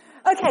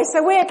Okay,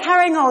 so we're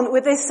carrying on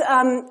with this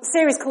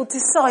series called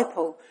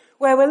Disciple,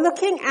 where we're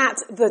looking at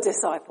the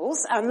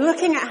disciples and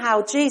looking at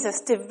how Jesus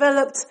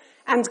developed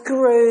and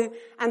grew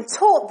and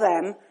taught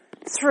them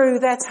through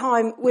their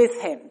time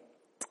with him.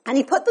 And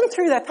he put them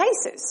through their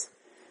paces.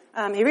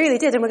 He really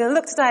did, and we're going to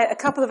look today at a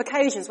couple of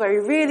occasions where he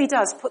really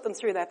does put them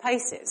through their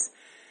paces.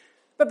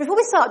 But before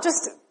we start,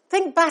 just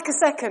think back a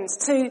second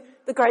to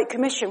the Great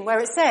Commission, where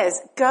it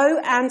says, go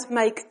and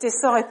make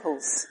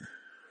disciples.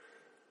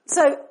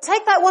 So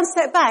take that one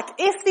step back.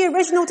 If the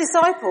original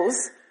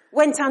disciples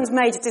went and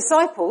made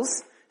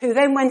disciples, who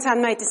then went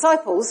and made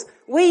disciples,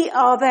 we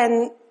are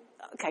then,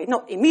 okay,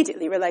 not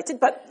immediately related,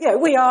 but,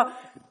 we are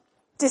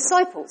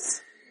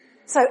disciples.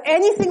 So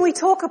anything we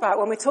talk about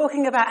when we're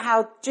talking about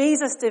how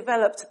Jesus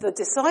developed the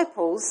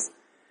disciples,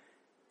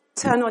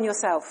 turn on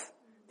yourself,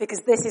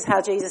 because this is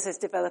how Jesus is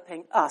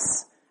developing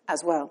us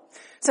as well.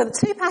 So the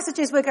two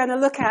passages we're going to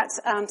look at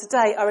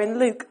today are in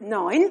Luke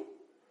 9.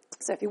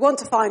 So if you want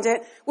to find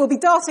it, we'll be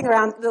darting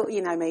around.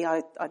 You know me,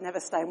 I'd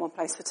never stay in one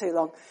place for too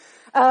long.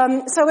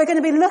 So we're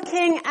going to be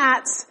looking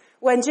at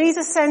when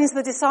Jesus sends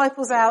the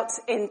disciples out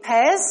in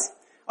pairs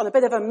on a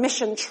bit of a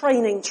mission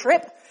training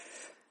trip,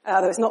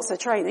 though it's not so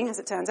training as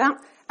it turns out,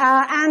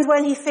 and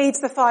when he feeds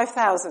the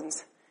 5,000,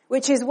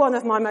 which is one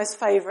of my most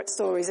favourite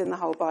stories in the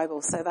whole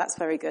Bible, so that's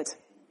very good.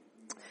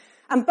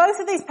 And both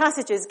of these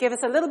passages give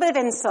us a little bit of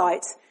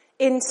insight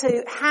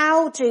into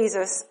how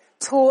Jesus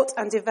taught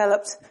and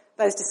developed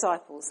those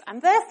disciples, and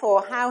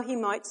therefore how he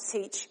might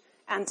teach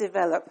and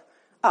develop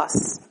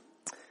us.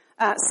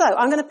 So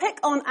I'm going to pick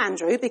on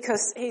Andrew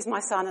because he's my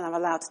son and I'm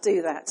allowed to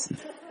do that.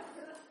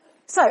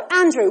 So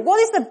Andrew,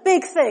 what is the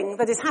big thing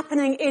that is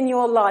happening in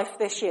your life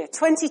this year?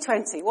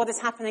 2020, what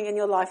is happening in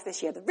your life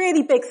this year? The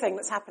really big thing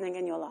that's happening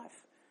in your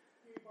life?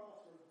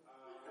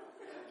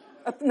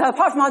 No,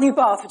 apart from our new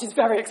bath, which is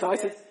very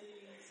exciting.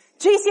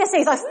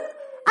 GCSEs.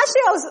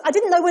 I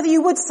didn't know whether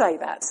you would say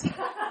that.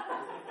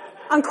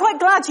 I'm quite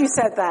glad you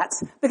said that,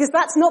 because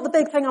that's not the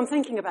big thing I'm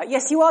thinking about.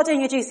 Yes, you are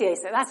doing your GCSEs,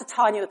 so that's a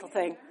tiny little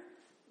thing.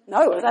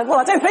 No,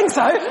 I don't think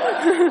so.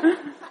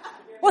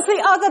 What's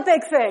the other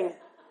big thing?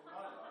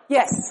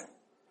 Yes.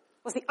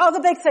 What's the other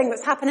big thing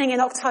that's happening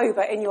in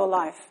October in your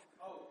life?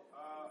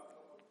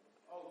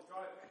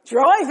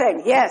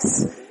 Driving,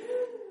 yes.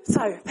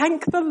 So,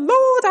 thank the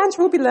Lord,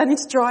 Andrew will be learning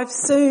to drive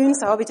soon,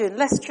 so I'll be doing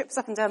less trips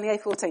up and down the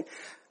A14.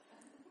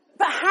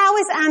 But how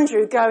is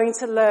Andrew going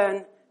to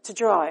learn to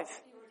drive?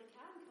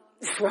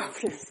 Well,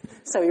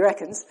 so he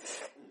reckons.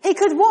 He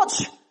could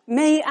watch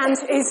me and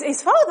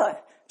his father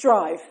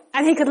drive,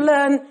 and he could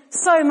learn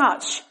so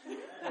much.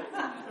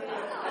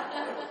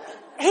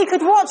 He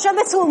could watch a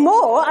little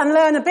more and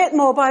learn a bit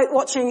more by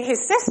watching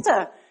his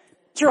sister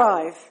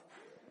drive.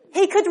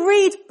 He could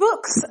read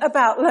books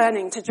about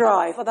learning to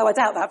drive, although I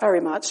doubt that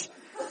very much.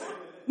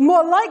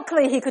 More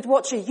likely he could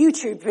watch a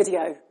YouTube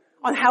video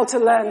on how to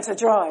learn to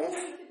drive.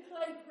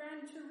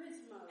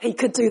 He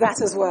could do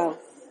that as well.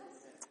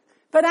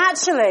 But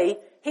actually,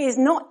 he is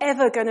not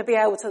ever going to be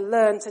able to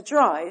learn to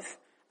drive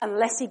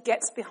unless he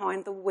gets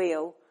behind the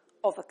wheel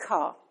of a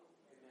car.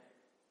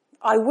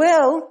 I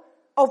will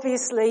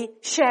obviously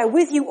share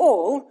with you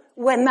all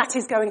when that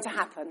is going to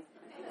happen.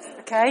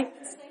 Okay?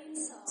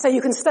 So you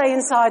can stay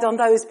inside on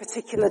those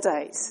particular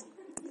days.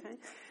 Okay?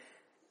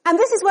 And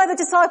this is where the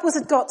disciples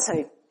had got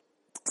to.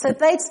 So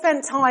they'd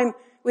spent time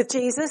with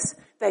Jesus,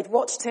 they'd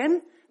watched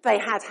him, they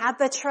had had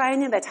their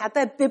training, they'd had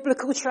their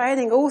biblical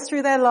training all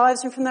through their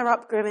lives and from their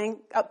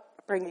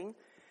upbringing.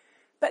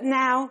 But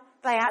now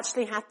they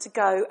actually had to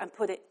go and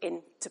put it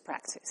into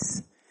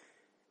practice.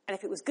 And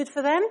if it was good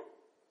for them,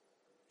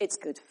 it's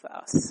good for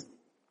us.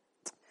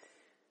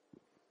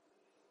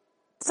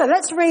 So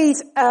let's read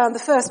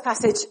the first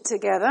passage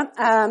together.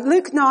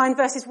 Luke 9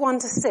 verses 1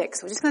 to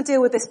 6. We're just going to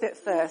deal with this bit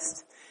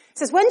first. It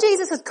says, when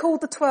Jesus had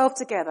called the 12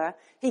 together,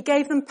 he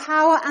gave them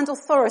power and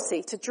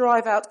authority to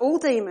drive out all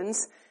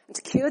demons and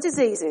to cure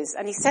diseases,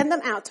 and he sent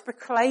them out to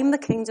proclaim the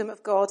kingdom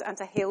of God and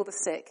to heal the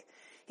sick.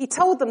 He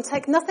told them,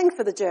 take nothing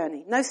for the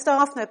journey. No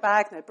staff, no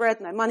bag, no bread,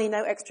 no money,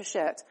 no extra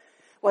shirt.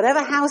 Whatever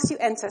house you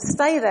enter,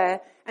 stay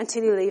there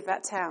until you leave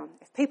that town.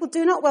 If people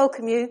do not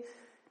welcome you,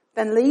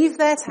 then leave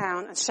their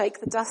town and shake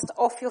the dust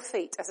off your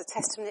feet as a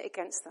testimony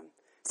against them.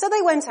 So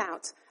they went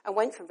out and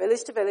went from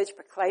village to village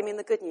proclaiming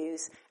the good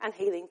news and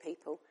healing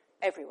people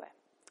everywhere.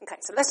 Okay,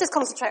 so let's just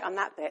concentrate on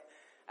that bit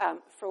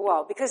for a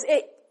while, because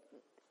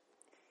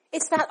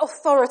it's that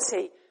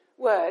authority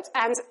word.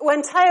 And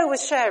when Taya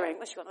was sharing,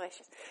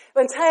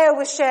 when Taya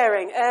was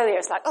sharing earlier,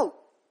 it's like, oh,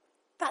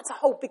 that's a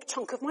whole big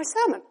chunk of my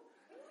sermon.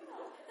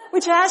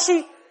 Which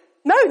actually,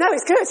 no,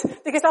 it's good.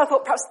 Because I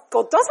thought perhaps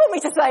God does want me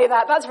to say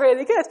that. That's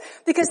really good.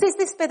 Because there's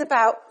this bit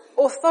about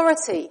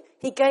authority.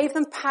 He gave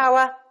them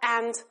power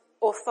and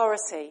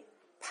authority.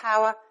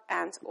 Power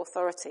and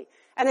authority.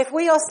 And if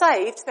we are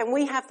saved, then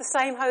we have the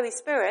same Holy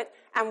Spirit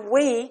and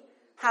we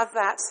have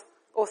that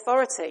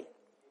authority.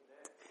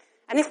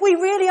 And if we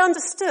really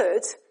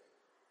understood,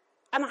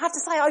 and I have to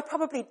say I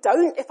probably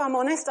don't, if I'm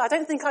honest, I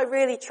don't think I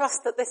really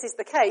trust that this is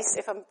the case,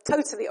 if I'm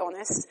totally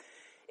honest.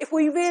 If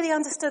we really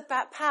understood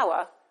that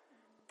power,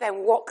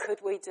 then what could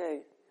we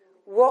do?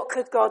 what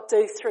could God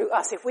do through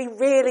us if we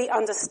really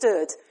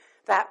understood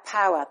that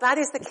power? That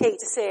is the key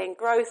to seeing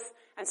growth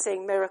and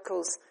seeing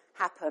miracles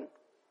happen.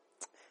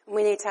 And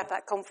we need to have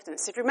that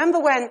confidence. If you remember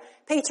when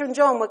Peter and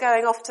John were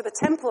going off to the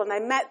temple and they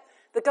met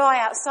the guy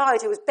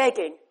outside who was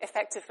begging,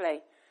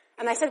 effectively.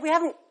 And they said, we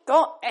haven't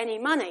got any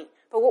money,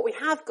 but what we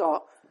have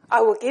got,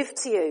 I will give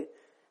to you.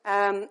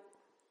 And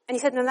he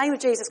said, in the name of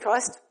Jesus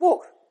Christ,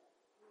 walk.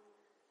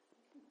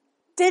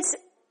 Did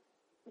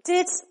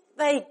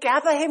they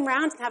gather him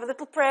round and have a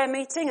little prayer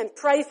meeting and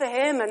pray for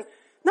him? And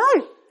no,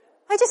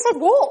 they just said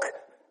walk.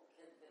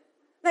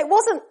 It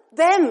wasn't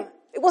them.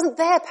 It wasn't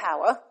their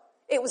power.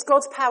 It was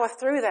God's power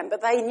through them,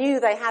 but they knew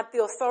they had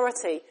the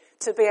authority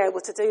to be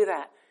able to do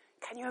that.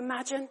 Can you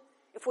imagine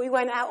if we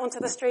went out onto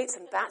the streets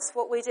and that's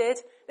what we did?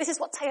 This is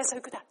what Taya's so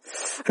good at.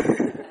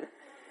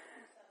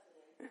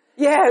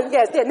 Yeah,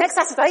 next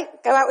Saturday,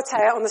 go out with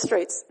Taya on the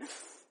streets.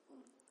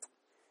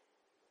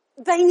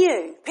 They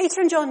knew,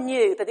 Peter and John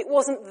knew that it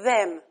wasn't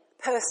them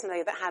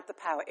personally that had the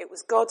power. It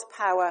was God's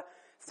power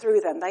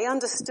through them. They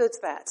understood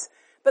that.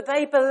 But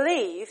they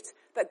believed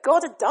that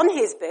God had done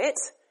his bit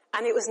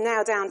and it was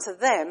now down to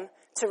them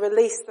to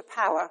release the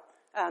power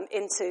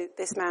into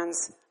this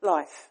man's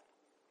life.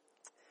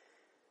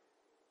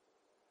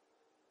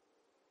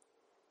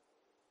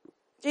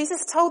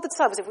 Jesus told the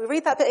disciples, if we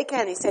read that bit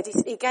again, he said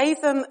he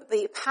gave them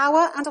the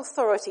power and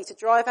authority to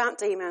drive out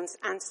demons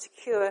and to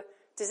cure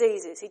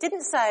diseases. He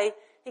didn't say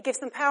he gives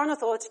them power and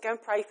authority to go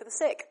and pray for the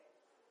sick.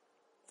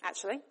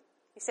 Actually,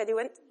 he said he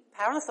went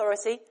power and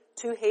authority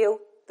to heal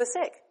the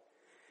sick.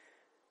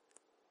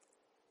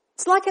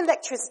 It's like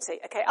electricity.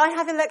 Okay, I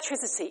have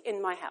electricity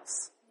in my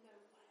house.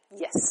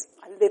 Yes,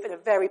 I live in a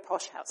very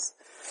posh house.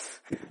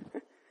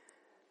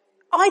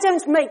 I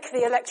don't make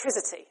the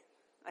electricity.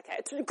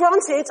 Okay,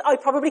 granted, I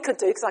probably could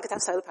do because I could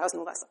have solar powers and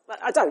all that stuff,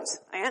 but I don't.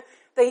 Yeah?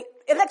 The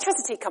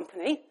electricity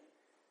company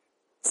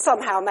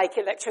somehow make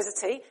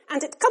electricity,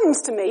 and it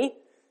comes to me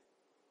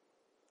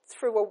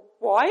through a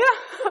wire.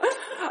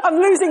 I'm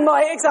losing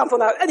my example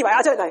now. Anyway,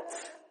 I don't know.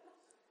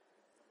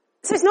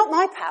 So it's not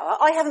my power.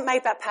 I haven't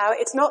made that power.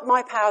 It's not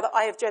my power that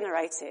I have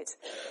generated.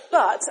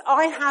 But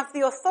I have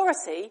the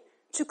authority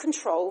to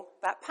control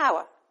that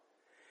power.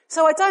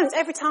 So I don't,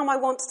 every time I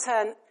want to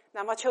turn,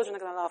 now my children are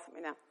going to laugh at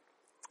me now.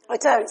 I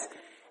don't.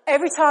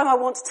 Every time I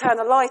want to turn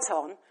a light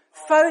on,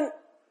 phone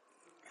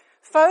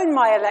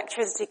my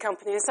electricity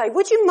company and say,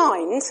 would you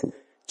mind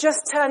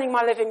just turning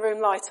my living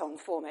room light on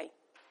for me?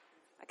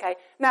 Okay.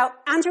 Now,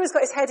 Andrew has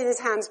got his head in his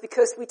hands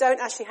because we don't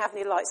actually have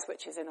any light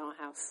switches in our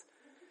house.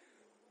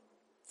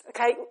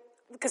 Okay.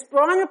 Because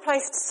Brian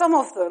replaced some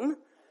of them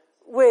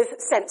with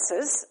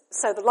sensors,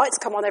 so the lights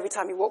come on every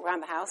time you walk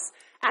around the house,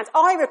 and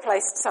I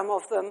replaced some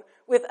of them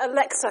with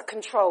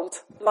Alexa-controlled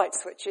light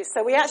switches.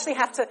 So we actually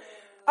have to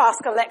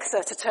ask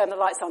Alexa to turn the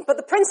lights on. But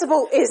the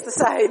principle is the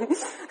same.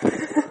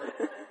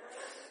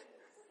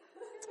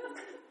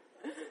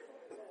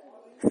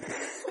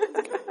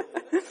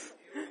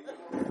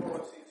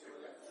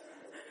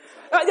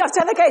 I've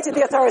delegated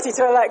the authority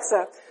to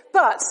Alexa.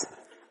 But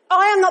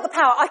I am not the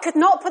power. I could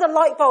not put a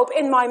light bulb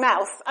in my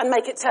mouth and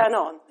make it turn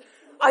on.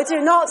 I do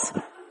not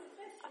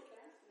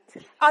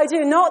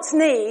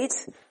need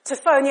to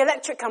phone the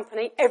electric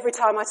company every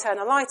time I turn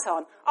a light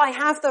on. I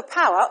have the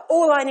power.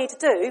 All I need to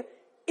do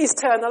is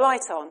turn the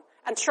light on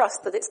and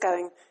trust that it's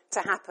going to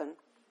happen.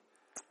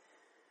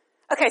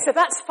 Okay, so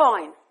that's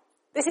fine.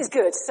 This is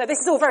good. So this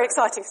is all very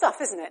exciting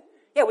stuff, isn't it?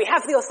 Yeah, we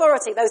have the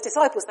authority. Those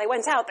disciples, they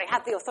went out, they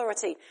had the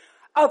authority.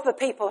 Other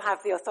people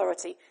have the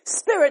authority.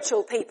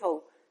 Spiritual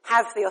people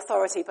have the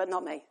authority, but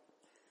not me.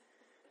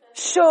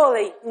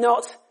 Surely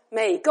not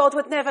me. God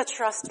would never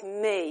trust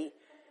me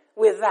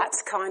with that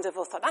kind of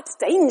authority. That's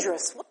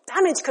dangerous. What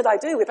damage could I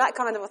do with that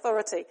kind of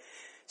authority?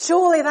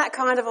 Surely that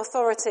kind of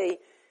authority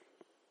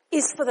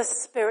is for the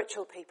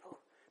spiritual people,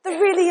 the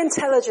really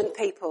intelligent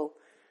people,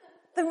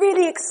 the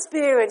really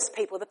experienced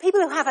people, the people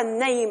who have a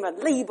name, a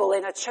label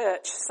in a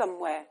church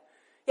somewhere.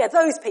 Yeah,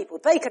 those people,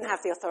 they can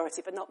have the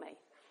authority, but not me.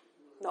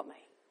 Not me.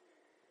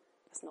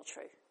 That's not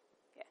true.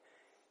 Yeah.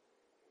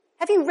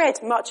 Have you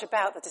read much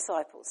about the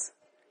disciples?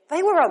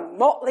 They were a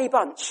motley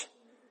bunch.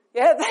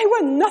 Yeah, they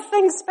were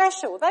nothing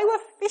special. They were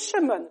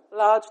fishermen,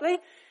 largely.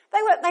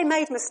 They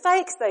made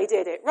mistakes. They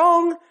did it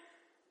wrong.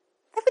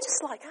 They were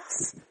just like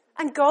us.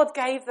 And God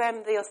gave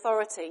them the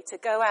authority to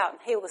go out and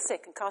heal the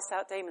sick and cast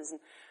out demons. And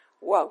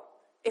whoa,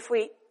 if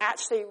we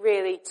actually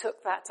really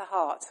took that to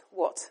heart,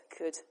 what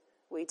could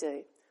we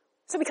do?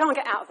 So we can't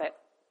get out of it.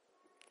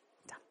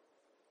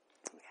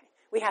 Okay.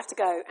 We have to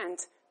go and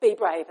be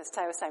brave, as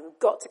Taylor was saying. We've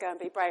got to go and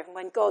be brave. And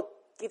when God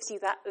gives you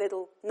that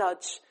little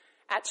nudge,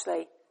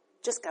 actually,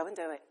 just go and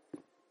do it.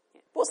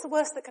 Yeah. What's the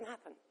worst that can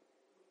happen?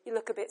 You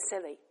look a bit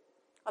silly.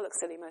 I look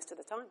silly most of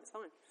the time. It's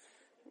fine.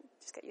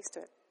 Just get used to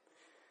it.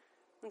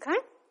 Okay?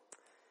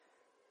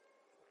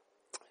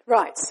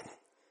 Right.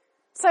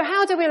 So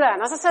how do we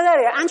learn? As I said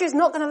earlier, Andrew's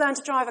not going to learn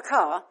to drive a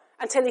car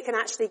until he can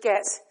actually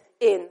get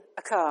in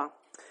a car.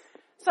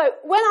 So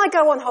when I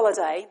go on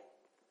holiday,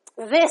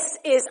 this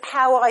is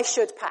how I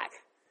should pack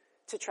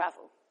to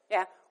travel.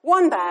 Yeah,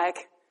 one bag,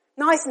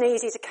 nice and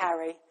easy to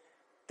carry,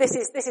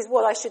 this is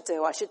what I should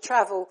do. I should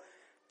travel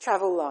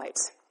light.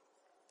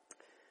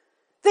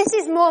 This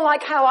is more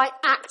like how I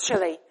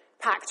actually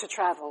pack to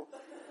travel.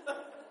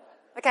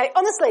 Okay,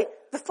 honestly,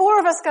 the four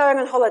of us going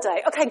on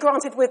holiday, okay,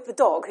 granted with the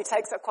dog who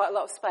takes up quite a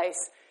lot of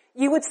space,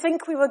 you would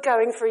think we were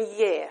going for a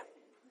year.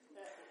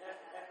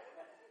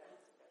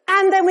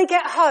 And then we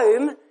get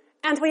home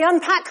and we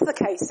unpack the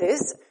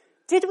cases.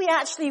 Did we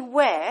actually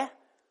wear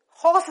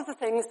half of the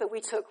things that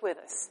we took with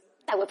us?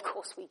 No, of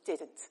course we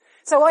didn't.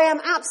 So I am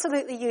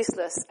absolutely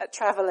useless at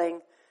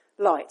travelling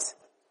light.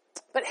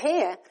 But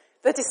here,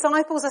 the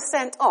disciples are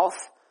sent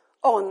off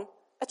on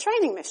a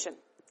training mission.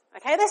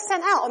 Okay, they're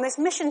sent out on this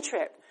mission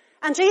trip.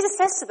 And Jesus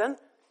says to them,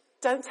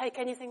 don't take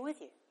anything with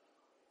you.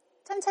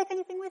 Don't take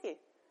anything with you.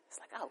 It's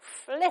like, oh,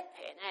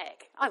 flipping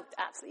heck. I'm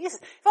absolutely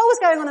useless. If I was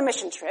going on a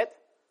mission trip,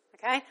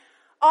 okay,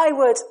 I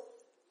would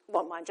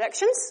want my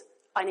injections.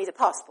 I need a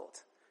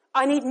passport.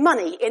 I need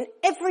money in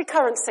every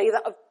currency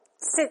that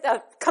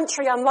a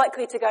country I'm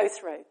likely to go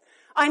through.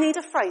 I need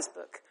a phrase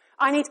book.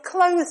 I need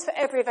clothes for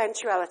every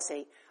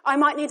eventuality. I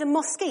might need a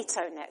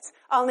mosquito net.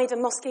 I'll need a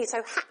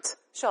mosquito hat.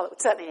 Charlotte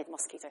would certainly need a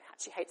mosquito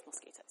hat. She hates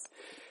mosquitoes.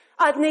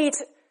 I'd need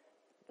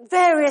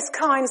various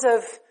kinds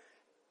of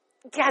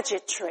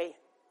gadgetry.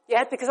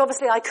 Yeah, because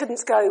obviously I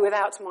couldn't go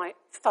without my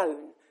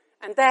phone.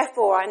 And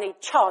therefore I need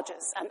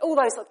chargers and all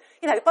those,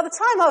 by the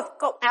time I've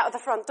got out of the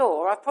front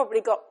door, I've probably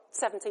got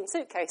 17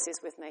 suitcases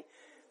with me.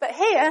 But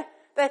here,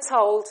 they're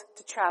told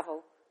to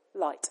travel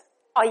light,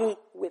 i.e.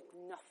 with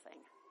nothing.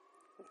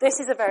 This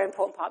is a very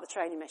important part of the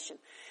training mission.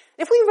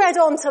 If we read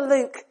on to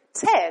Luke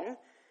 10,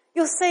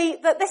 you'll see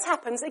that this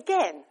happens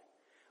again,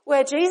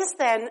 where Jesus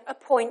then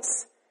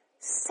appoints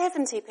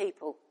 70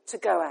 people to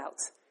go out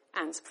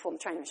and perform the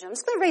training mission. I'm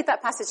just going to read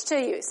that passage to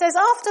you. It says,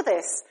 after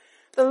this,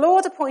 the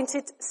Lord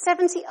appointed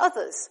 70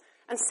 others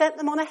and sent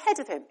them on ahead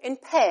of him in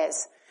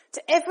pairs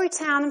to every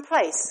town and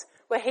place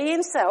where he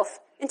himself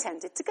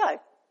intended to go.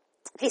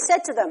 He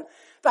said to them,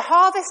 the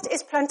harvest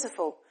is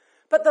plentiful,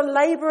 but the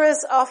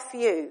labourers are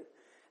few.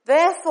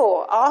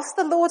 Therefore, ask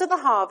the Lord of the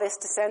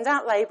harvest to send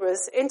out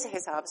labourers into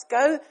his harvest.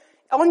 Go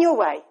on your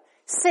way.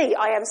 See,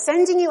 I am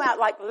sending you out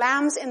like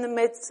lambs in the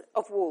midst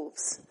of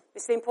wolves.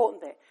 This is the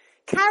important bit.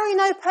 Carry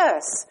no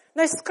purse,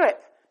 no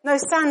scrip, no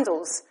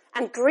sandals,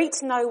 and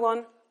greet no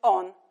one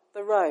on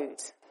the road.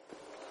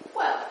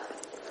 Well,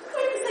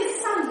 when you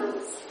say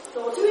sandals,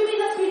 Lord, do we mean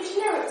that to be a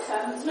generic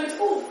term to note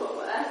all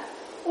footwear?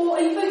 Or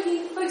are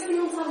you focusing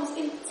on sandals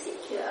in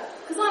particular?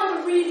 Because I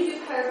have a really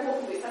good pair of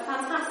walking boots, they're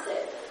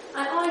fantastic.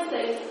 And I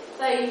think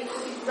they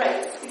would be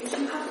great because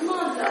you have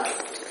commanded us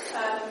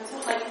to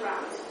hike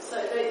around. So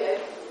there you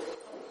go.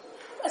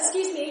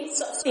 Excuse me.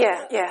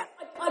 Yeah.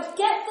 I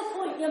get the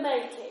point you're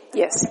making.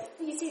 Yes.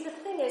 You see, the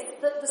thing is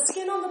that the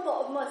skin on the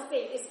bottom of my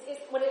feet is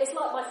it's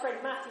like my friend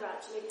Matthew,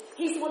 actually.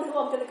 He's the one who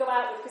I'm going to go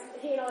out with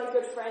because he and I are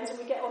good friends and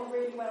we get on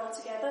really well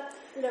together.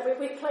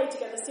 We've played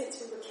together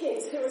since we were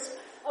kids. Hang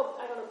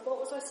on, what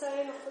was I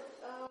saying?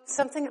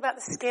 Something about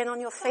the skin on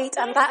your feet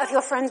and that of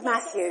your friend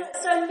Matthew.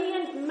 So me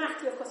and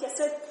Matthew, of course, yes.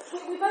 So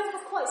we both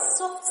have quite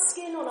soft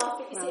skin on our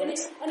feet, you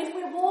see. And if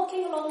we're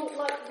walking along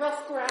like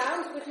rough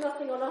ground with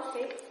nothing on our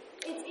feet,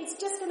 it's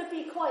just going to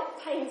be quite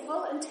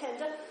painful and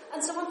tender.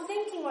 And so I'm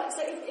thinking, right,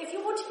 so if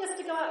you're wanting us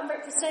to go out and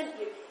represent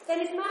you, then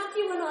if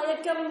Matthew and I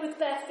are going with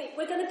bare feet,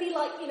 we're going to be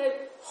like,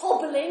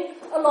 hobbling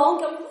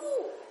along, going,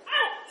 ooh,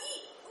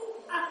 ow, ooh,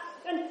 ah.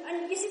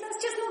 And you see, that's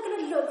just not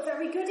going to look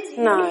very good, is it?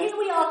 No. Here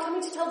we are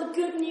coming to tell the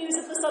good news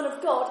of the Son of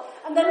God,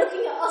 and they're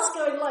looking at us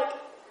going like,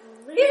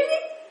 really?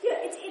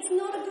 It's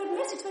not a good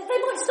message. They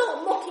might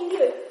start mocking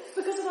you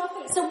because of our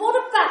feet. So what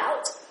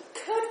about,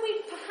 could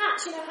we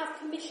perhaps, have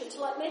permission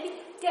to maybe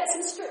get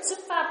some strips of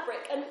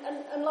fabric and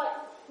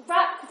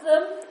wrap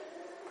them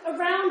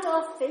around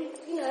our feet,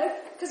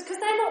 because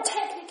they're not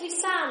technically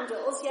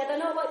sandals, they're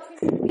not like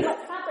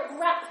fabric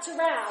wrapped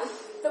around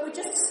that would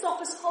just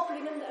stop us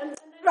hobbling and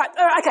Right,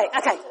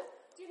 okay.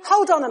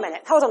 Hold on a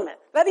minute.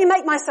 Let me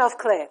make myself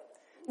clear.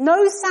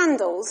 No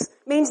sandals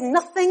means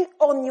nothing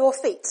on your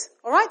feet,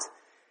 alright?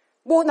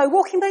 No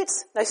walking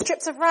boots, no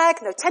strips of rag,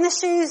 no tennis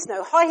shoes,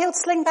 no high-heeled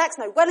slingbacks,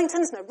 no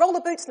Wellingtons, no roller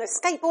boots, no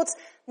skateboards,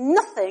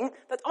 nothing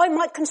that I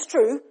might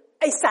construe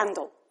a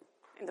sandal.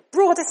 In the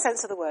broadest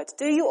sense of the word.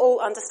 Do you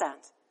all understand?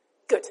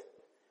 Good.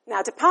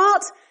 Now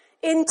depart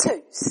in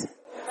twos.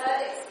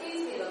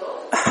 Excuse me,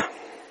 Lord.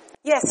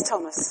 Yes,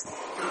 Thomas.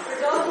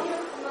 Regarding your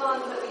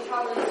command that we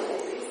travel in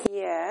twos.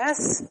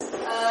 Yes. No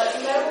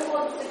one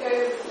wants to go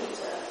with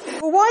Peter.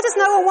 Well, why does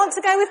no one want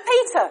to go with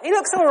Peter? He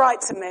looks all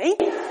right to me.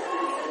 He's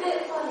a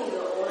bit funny,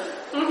 Lord.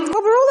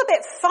 Well, we're all a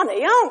bit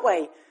funny, aren't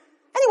we?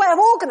 Anyway, I've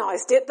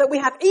organised it that we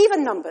have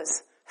even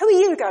numbers. Who are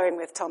you going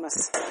with,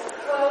 Thomas?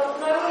 Well,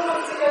 no one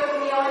wants to go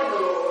with me either,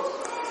 Lord.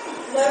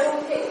 No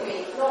one picked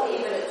me, not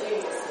even at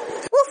junior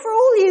school. Well, for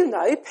all you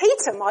know,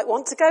 Peter might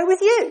want to go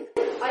with you.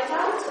 I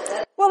doubt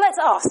it. Well, let's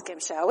ask him,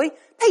 shall we?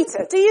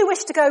 Peter, do you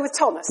wish to go with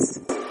Thomas?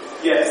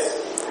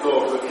 Yes,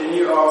 Lord, but can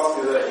you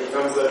ask that he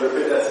comes over a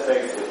bit less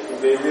effective? He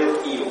can be a real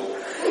eel.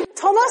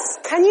 Thomas,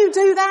 can you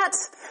do that?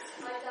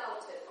 I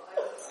doubt it, but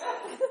I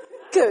will.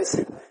 Good.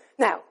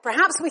 Now,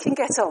 perhaps we can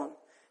get on.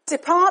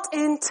 Depart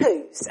in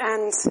twos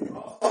and...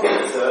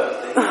 Peter,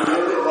 a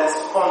little bit less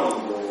funny,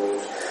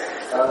 Lord.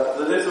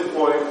 The little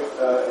point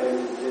in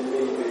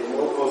me being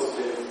more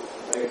positive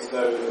makes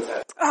no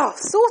attempt. Oh,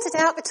 sort it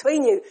out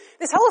between you.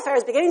 This whole affair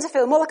is beginning to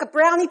feel more like a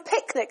brownie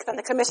picnic than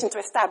a commission to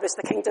establish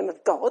the kingdom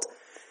of God.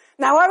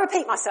 Now I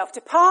repeat myself,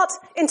 depart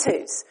in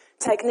twos.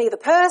 Take neither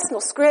purse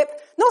nor scrip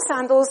nor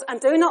sandals and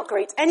do not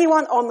greet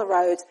anyone on the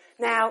road.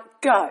 Now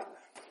go.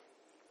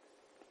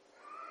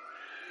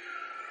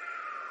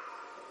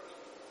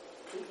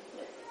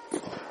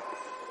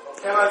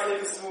 Can I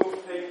take a small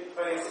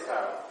face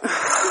towel?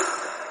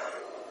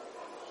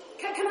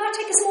 Can I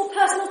take a small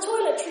personal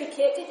toiletry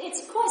kit?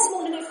 It's quite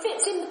small and it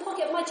fits in the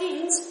pocket of my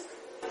jeans.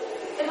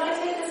 Can I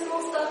take a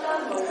small stuffed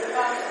animal with a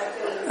bag?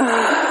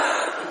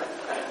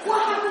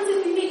 What happens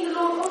if you meet the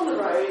Lord on the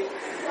road?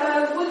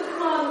 Would the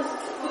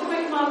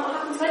great command what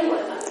happens anyway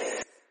in that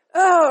case?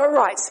 Oh,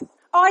 right.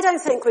 I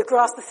don't think we've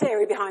grasped the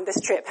theory behind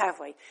this trip, have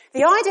we?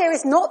 The idea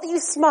is not that you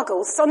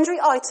smuggle sundry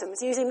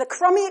items using the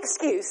crummy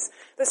excuse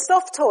that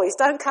soft toys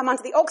don't come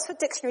under the Oxford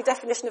Dictionary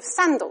definition of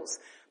sandals,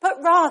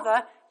 but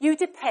rather you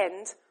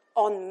depend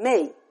on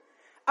me.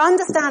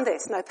 Understand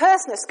this. No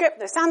purse, no script,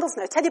 no sandals,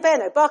 no teddy bear,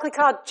 no Barclay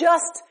card.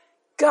 Just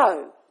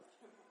go.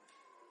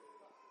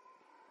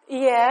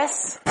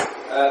 Yes?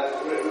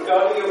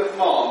 Regarding your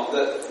command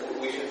that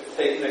we should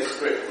take no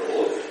script,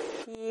 Lord.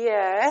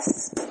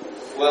 Yes?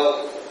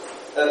 Well,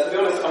 to be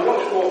honest, I'm not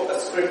sure what a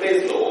script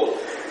is, Lord.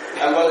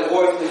 And while it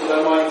worries me that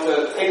I might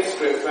take a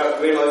script without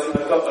realising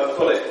I've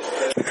got it.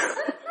 He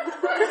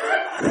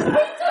doesn't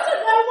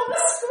know what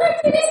the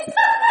script is!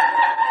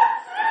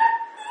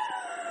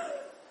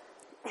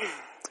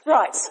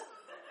 Right.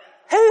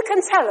 Who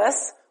can tell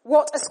us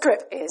what a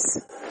script is?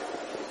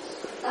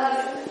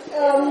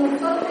 Something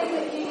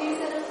that you use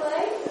in a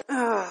play?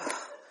 Oh.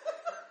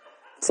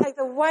 Take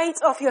the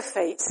weight off your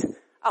feet.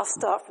 I'll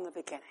start from the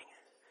beginning.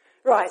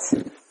 Right.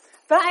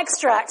 That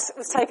extract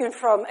was taken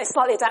from a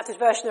slightly adapted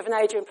version of an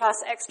Adrian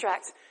Plus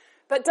extract.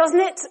 But doesn't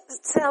it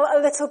tell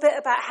a little bit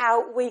about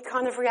how we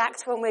kind of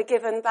react when we're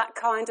given that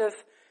kind of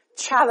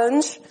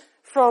challenge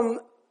from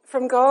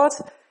God?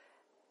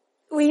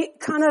 We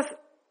kind of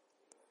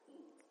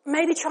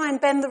maybe try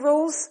and bend the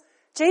rules.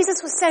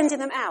 Jesus was sending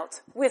them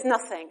out with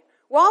nothing.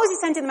 Why was he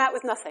sending them out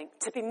with nothing?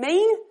 To be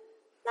mean?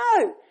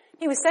 No.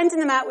 He was sending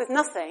them out with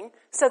nothing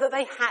so that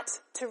they had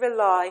to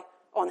rely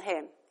on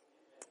him.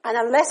 And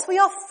unless we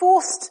are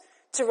forced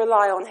to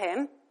rely on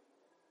him,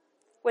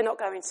 we're not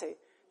going to.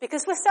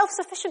 Because we're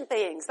self-sufficient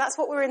beings. That's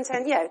what we're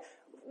intending.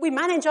 We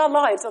manage our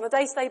lives on a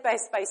day-to-day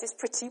basis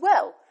pretty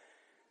well.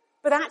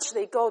 But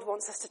actually, God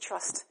wants us to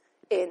trust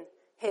in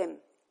him.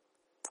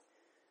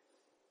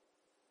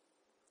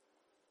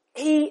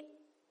 He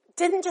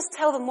didn't just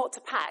tell them what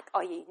to pack,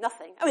 i.e.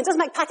 nothing. I mean, it does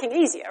make packing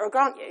easier, I'll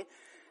grant you.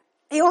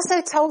 He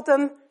also told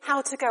them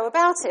how to go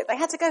about it. They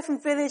had to go from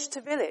village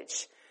to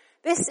village.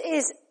 This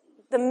is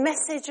the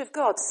message of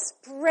God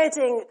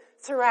spreading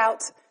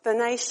throughout the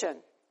nation.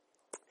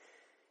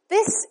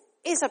 This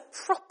is a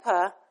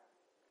proper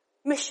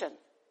mission.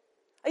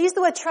 I used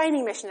the word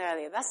training mission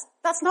earlier.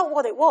 That's not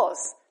what it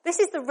was. This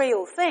is the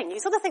real thing. You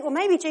sort of think, well,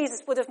 maybe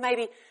Jesus would have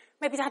maybe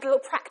had a little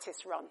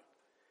practice run.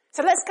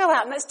 So let's go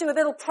out and let's do a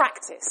little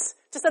practice.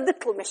 Just a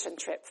little mission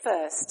trip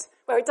first,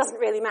 where it doesn't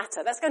really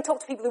matter. Let's go and talk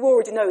to people who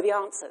already know the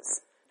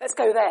answers. Let's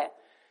go there.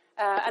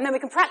 And then we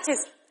can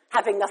practice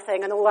having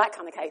nothing and all that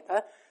kind of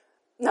caper.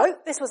 No,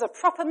 this was a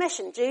proper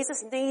mission.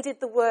 Jesus needed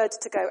the word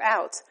to go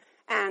out,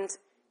 and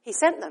he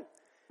sent them.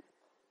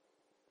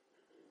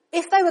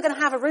 If they were going to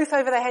have a roof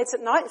over their heads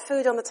at night and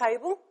food on the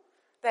table,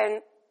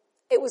 then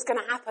it was going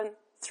to happen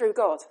through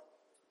God.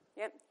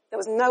 Yep. There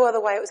was no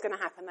other way it was going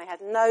to happen. They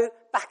had no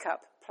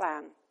backup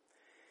plan.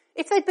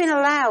 If they'd been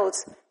allowed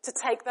to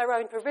take their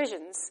own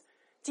provisions,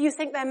 do you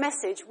think their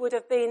message would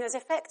have been as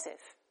effective?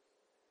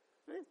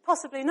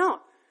 Possibly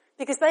not.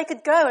 Because they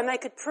could go and they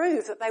could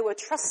prove that they were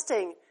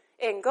trusting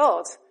in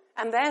God.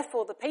 And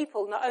therefore the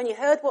people not only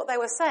heard what they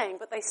were saying,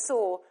 but they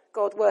saw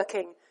God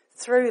working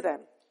through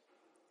them.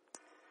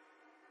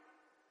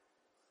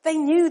 They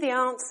knew the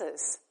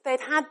answers.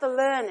 They'd had the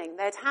learning.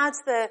 They'd had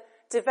the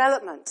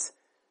development.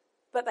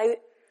 But they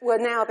were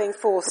now being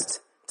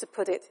forced to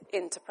put it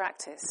into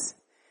practice.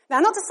 Now,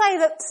 not to say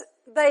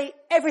that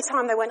every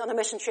time they went on a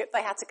mission trip,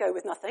 they had to go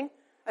with nothing.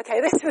 Okay,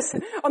 this was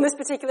on this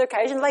particular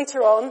occasion.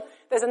 Later on,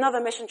 there's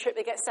another mission trip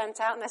that gets sent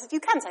out, and they said,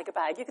 you can take a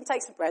bag, you can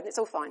take some bread, and it's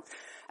all fine.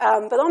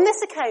 But on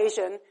this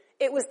occasion,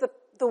 it was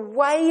the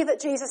way that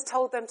Jesus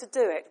told them to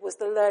do it was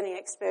the learning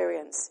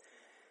experience.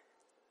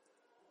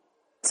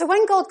 So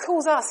when God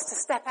calls us to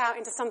step out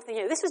into something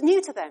new, this was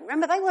new to them.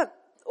 Remember, they were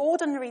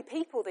ordinary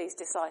people, these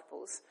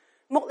disciples.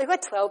 Motley, we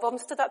had 12 of them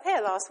stood up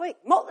here last week.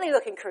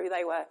 Motley-looking crew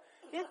they were.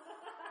 Yeah.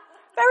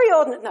 Very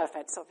ordinary, no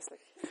offence, obviously.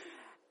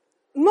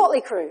 Motley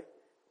crew.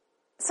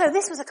 So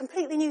this was a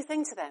completely new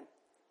thing to them.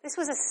 This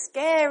was a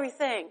scary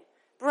thing,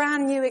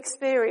 brand new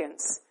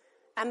experience.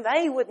 And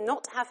they would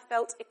not have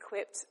felt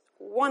equipped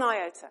one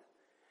iota.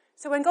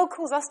 So when God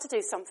calls us to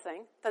do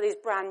something that is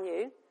brand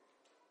new,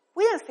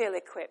 we don't feel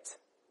equipped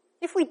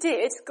If we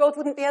did, God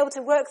wouldn't be able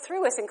to work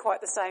through us in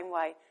quite the same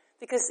way,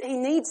 because he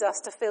needs us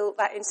to feel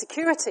that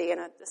insecurity in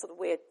a sort of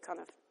weird kind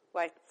of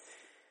way.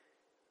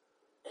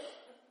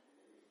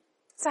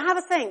 So have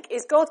a think,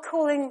 is God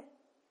calling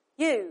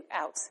you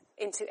out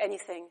into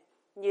anything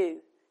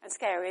new and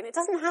scary? And it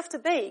doesn't have to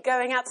be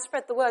going out to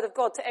spread the word of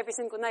God to every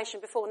single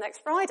nation before next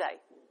Friday.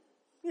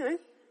 You know,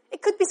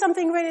 it could be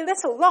something really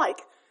little, like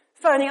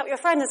phoning up your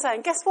friend and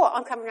saying, guess what,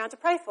 I'm coming around to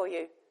pray for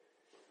you.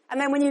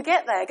 And then when you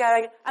get there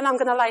going, and I'm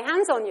going to lay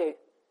hands on you.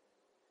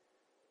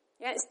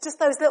 Yeah, it's just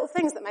those little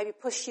things that maybe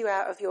push you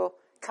out of your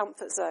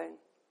comfort zone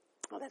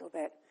a little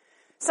bit.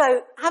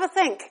 So have a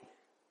think.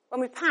 When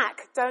we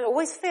pack, don't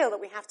always feel that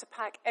we have to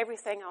pack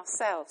everything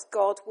ourselves.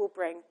 God will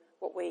bring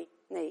what we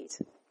need.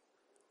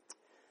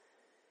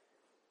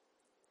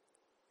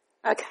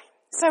 Okay,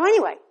 so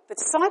anyway, the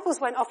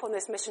disciples went off on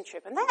this mission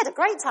trip, and they had a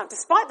great time,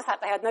 despite the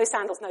fact they had no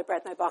sandals, no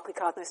bread, no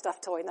Barclaycard, no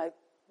stuffed toy, no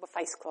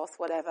face cloth,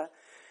 whatever.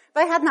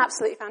 They had an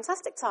absolutely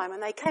fantastic time,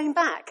 and they came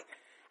back,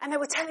 and they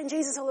were telling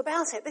Jesus all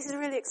about it. This is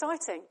really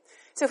exciting.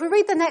 So if we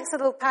read the next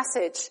little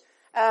passage,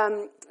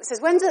 it says,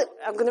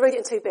 I'm going to read it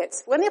in 2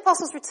 bits. When the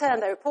apostles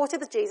returned, they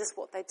reported to Jesus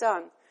what they'd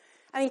done.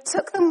 And he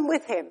took them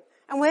with him,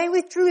 and they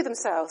withdrew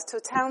themselves to a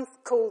town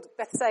called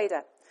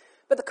Bethsaida.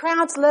 But the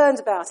crowds learned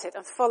about it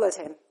and followed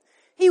him.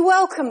 He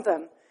welcomed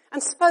them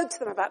and spoke to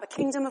them about the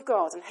kingdom of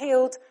God and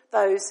healed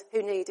those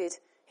who needed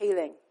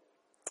healing.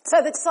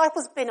 So the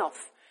disciples had been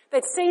off.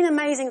 They'd seen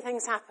amazing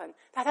things happen.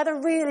 They'd had a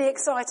really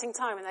exciting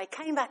time, and they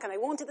came back and they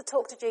wanted to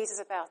talk to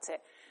Jesus about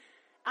it.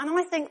 And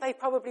I think they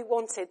probably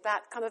wanted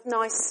that kind of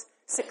nice,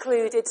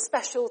 secluded,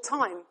 special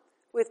time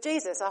with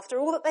Jesus. After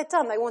all that they'd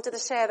done, they wanted to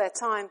share their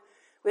time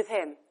with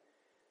him.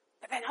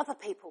 But then other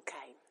people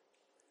came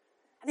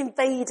and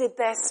invaded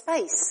their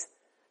space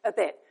a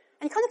bit.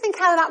 And you kind of think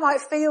how that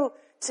might feel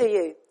to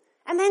you.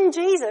 And then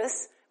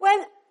Jesus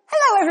went,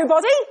 hello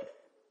everybody,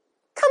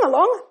 come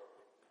along,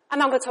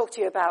 and I'm going to talk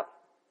to you about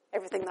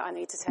everything that I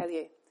need to tell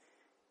you.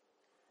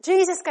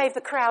 Jesus gave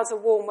the crowds a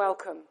warm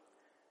welcome.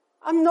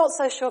 I'm not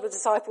so sure the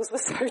disciples were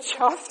so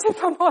chuffed,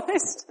 if I'm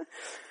honest. I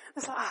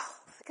was like, oh,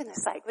 for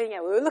goodness sake, we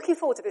were looking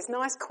forward to this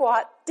nice,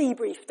 quiet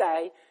debrief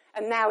day,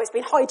 and now it's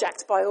been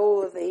hijacked by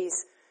all of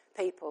these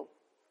people.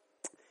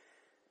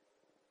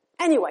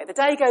 Anyway, the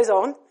day goes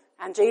on,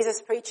 and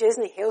Jesus preaches,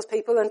 and he heals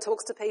people and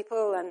talks to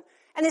people, and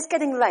it's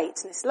getting late.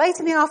 And it's late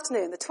in the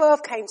afternoon. The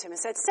 12 came to him and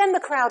said, send the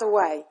crowd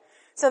away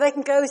so they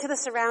can go to the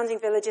surrounding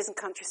villages and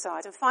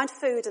countryside and find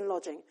food and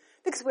lodging,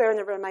 because we're in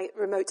a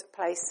remote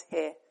place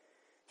here.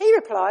 He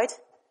replied,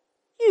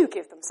 you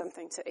give them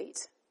something to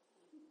eat.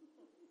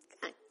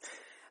 Okay.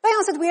 They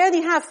answered, we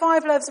only have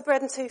 5 loaves of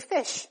bread and 2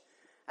 fish,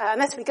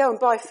 unless we go and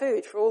buy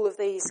food for all of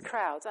these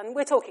crowds. And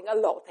we're talking a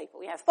lot of people.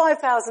 We have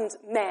 5,000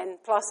 men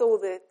plus all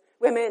the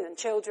women and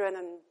children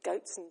and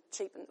goats and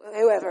sheep and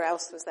whoever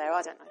else was there.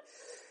 I don't know.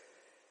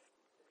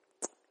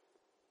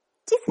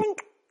 Do you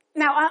think,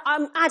 now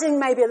I'm adding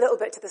maybe a little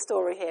bit to the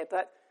story here,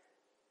 but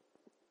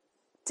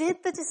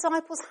did the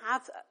disciples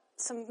have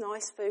some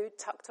nice food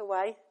tucked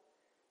away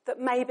that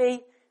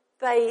maybe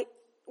they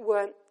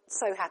weren't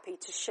so happy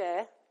to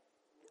share?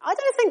 I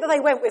don't think that they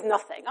went with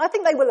nothing. I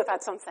think they will have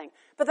had something.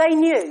 But they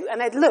knew, and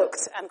they'd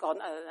looked and gone,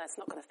 oh, that's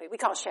not going to fit. We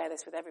can't share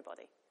this with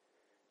everybody.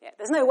 Yeah,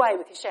 there's no way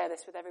we can share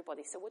this with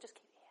everybody, so we'll just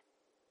keep it here.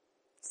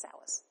 It's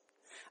ours.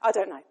 I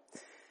don't know.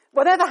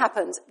 Whatever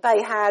happened,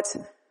 they had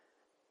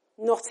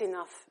not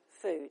enough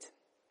food.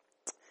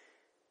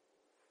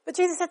 But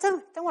Jesus said,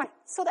 don't worry,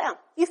 sort it out.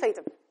 You feed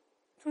them.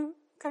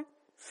 Okay.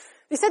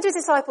 He said to his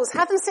disciples,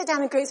 have them sit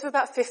down in groups of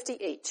about 50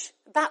 each.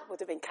 That would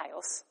have been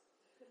chaos.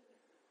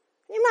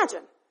 Can you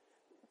imagine?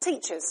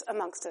 Teachers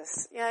amongst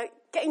us,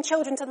 getting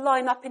children to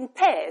line up in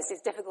pairs is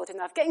difficult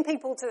enough. Getting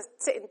people to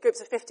sit in groups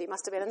of 50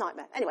 must have been a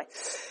nightmare. Anyway,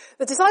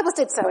 the disciples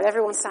did so and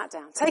everyone sat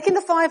down. Taking the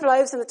 5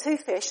 loaves and the 2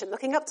 fish and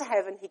looking up to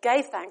heaven, he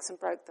gave thanks and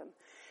broke them.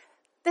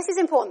 This is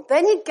important.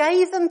 Then he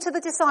gave them to the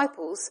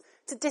disciples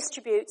to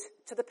distribute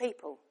to the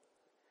people.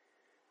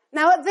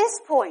 Now at this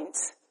point,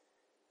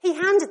 he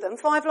handed them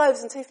 5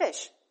 loaves and 2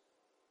 fish.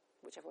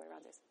 Whichever way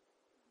around it is.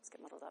 Let's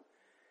get muddled up.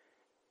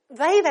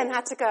 They then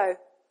had to go,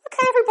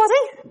 okay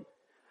everybody,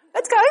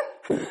 let's go.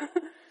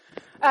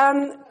 How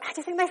do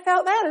you think they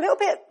felt there? A little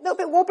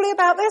bit wobbly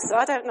about this?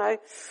 I don't know.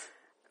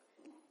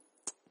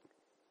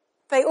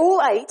 They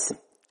all ate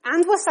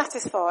and were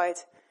satisfied,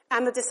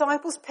 and the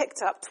disciples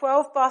picked up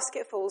 12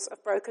 basketfuls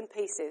of broken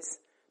pieces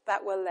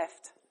that were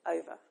left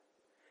over.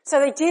 So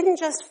they didn't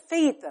just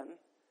feed them,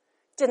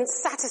 didn't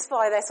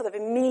satisfy their sort of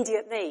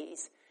immediate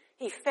needs.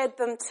 He fed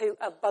them to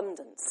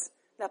abundance.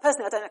 Now,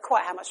 personally, I don't know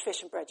quite how much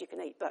fish and bread you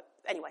can eat, but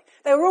anyway,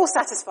 they were all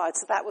satisfied,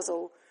 so that was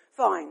all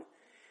fine.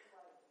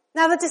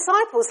 Now, the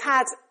disciples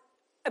had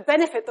a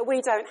benefit that we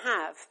don't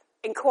have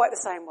in quite the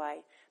same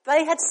way.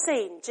 They had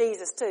seen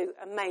Jesus do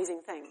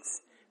amazing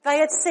things. They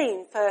had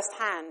seen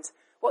firsthand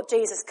what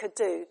Jesus could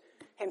do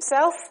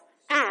himself,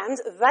 and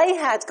they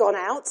had gone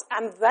out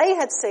and they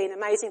had seen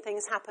amazing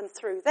things happen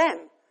through them.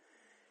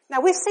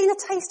 Now, we've seen a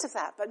taste of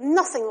that, but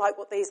nothing like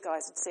what these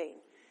guys had seen.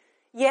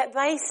 Yet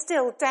they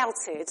still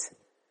doubted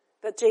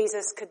that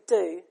Jesus could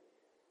do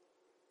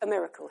a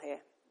miracle here.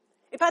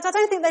 In fact, I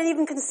don't think they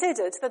even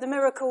considered that a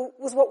miracle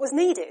was what was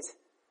needed.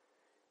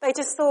 They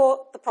just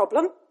saw the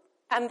problem,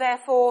 and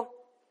therefore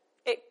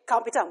it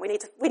can't be done. We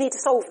need to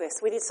solve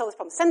this. We need to solve this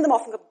problem. Send them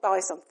off and go buy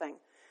something.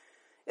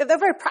 They're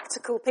very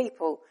practical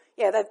people.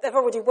 Yeah, they've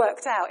already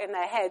worked out in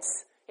their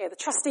heads. Yeah, the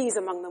trustees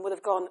among them would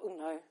have gone, oh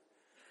no,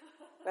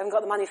 we haven't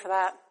got the money for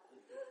that.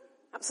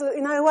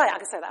 Absolutely no way. I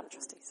can say that, I'm a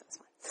trustee, so that's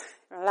fine.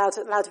 You're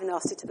allowed to be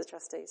nasty to the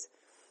trustees.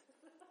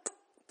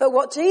 But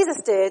what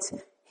Jesus did,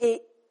 he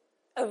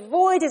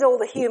avoided all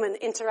the human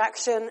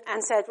interaction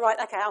and said, right,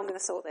 okay, I'm going to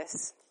sort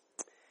this.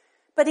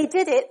 But he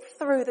did it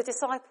through the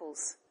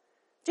disciples.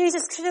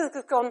 Jesus should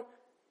have gone,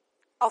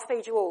 I'll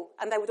feed you all,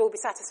 and they would all be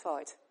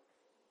satisfied.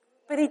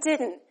 But he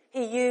didn't.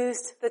 He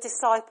used the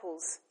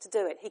disciples to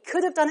do it. He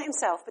could have done it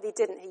himself, but he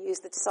didn't. He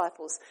used the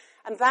disciples.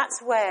 And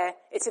that's where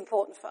it's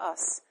important for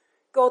us.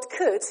 God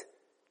could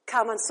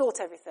come and sort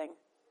everything,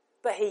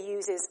 but he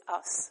uses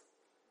us.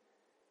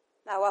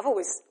 Now, I've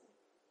always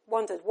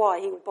wondered why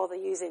he would bother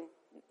using,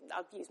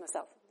 I'd use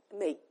myself,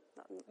 me.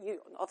 Not you,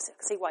 obviously, I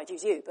can see why he'd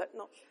use you, but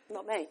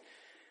not me.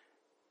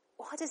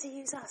 Why does he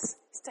use us?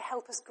 It's to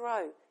help us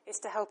grow. It's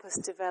to help us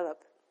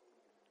develop.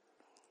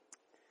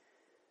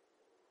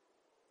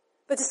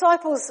 The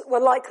disciples were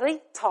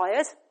likely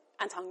tired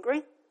and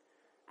hungry,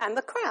 and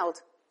the crowd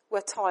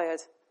were tired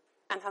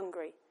and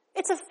hungry.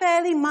 It's a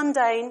fairly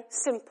mundane,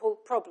 simple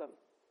problem.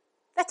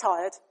 They're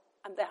tired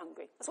and they're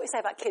hungry. That's what you say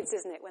about kids,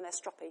 isn't it, when they're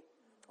stroppy?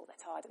 Oh, they're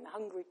tired and they're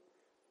hungry.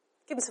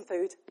 Give them some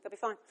food, they'll be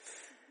fine.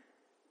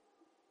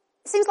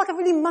 It seems like a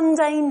really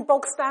mundane,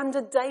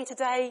 bog-standard,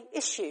 day-to-day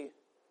issue.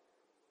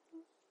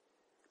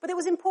 But it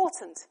was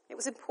important. It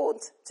was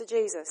important to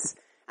Jesus.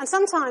 And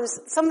sometimes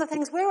some of the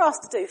things we're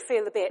asked to do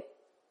feel a bit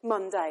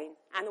mundane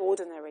and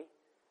ordinary.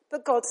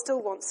 But God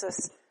still wants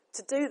us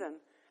to do them.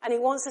 And he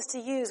wants us to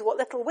use what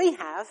little we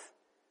have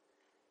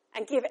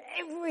and give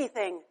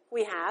everything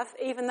we have,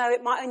 even though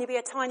it might only be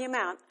a tiny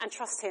amount, and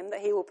trust him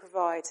that he will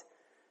provide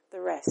the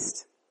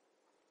rest.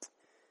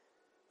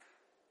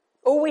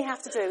 All we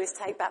have to do is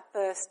take that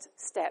first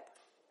step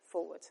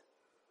forward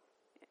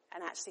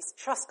and actually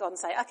trust God and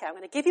say, okay, I'm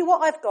going to give you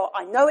what I've got.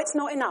 I know it's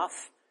not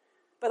enough,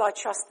 but I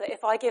trust that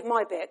if I give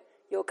my bit,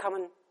 you'll come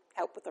and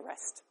help with the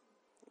rest.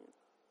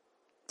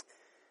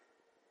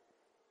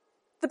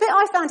 The bit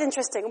I found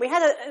interesting, we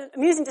had an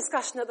amusing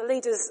discussion at the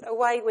Leaders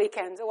Away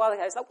weekend a while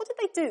ago. It's like, what did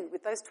they do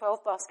with those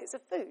 12 baskets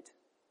of food?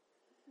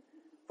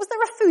 Was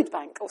there a food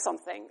bank or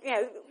something? You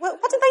know,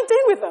 what did they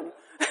do with them?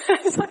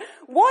 It's like,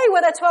 why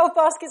were there 12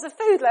 baskets of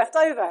food left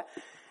over?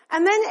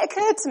 And then it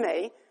occurred to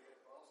me,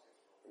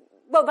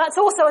 well, that's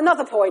also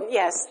another point,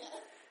 yes.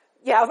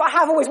 Yeah, I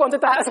have always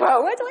wondered that as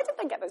well. Where did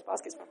they get those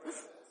baskets from?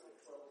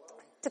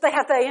 Did they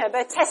have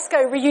their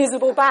Tesco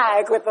reusable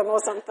bag with them or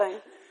something?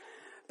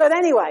 But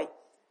anyway,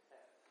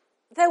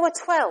 there were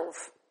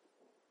 12.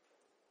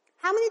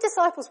 How many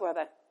disciples were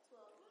there?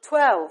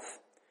 12.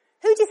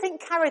 Who do you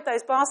think carried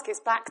those baskets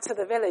back to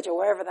the village or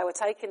wherever they were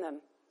taking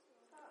them?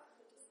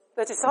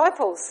 The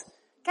disciples.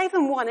 Gave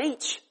them one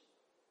each.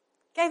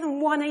 Gave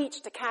them one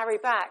each to carry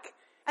back.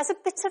 As a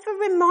bit of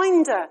a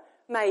reminder,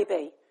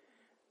 maybe,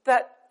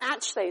 that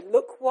actually,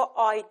 look what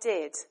I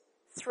did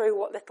through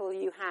what little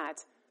you had.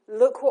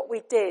 Look what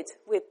we did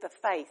with the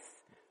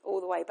faith all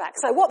the way back.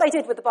 So what they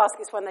did with the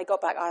baskets when they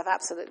got back, I have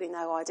absolutely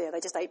no idea. They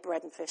just ate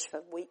bread and fish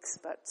for weeks,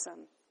 but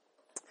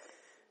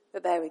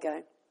there we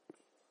go.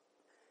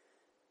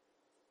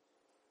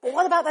 But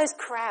what about those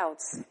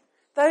crowds?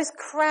 Those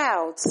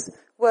crowds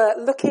were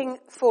looking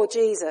for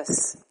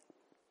Jesus.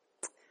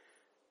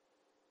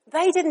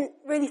 They didn't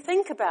really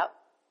think about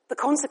the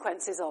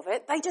consequences of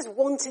it. They just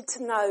wanted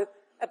to know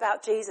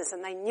about Jesus,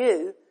 and they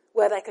knew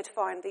where they could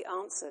find the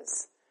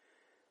answers.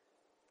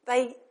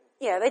 They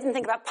didn't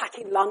think about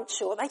packing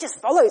lunch, or they just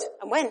followed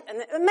and went.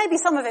 And maybe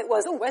some of it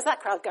was, oh, where's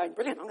that crowd going?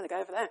 Brilliant, I'm going to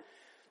go over there.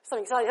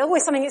 Something exciting. There's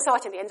always something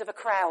exciting at the end of a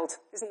crowd,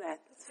 isn't there?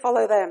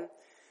 Follow them.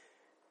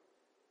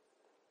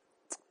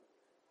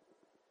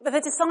 But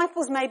the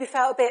disciples maybe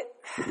felt a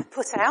bit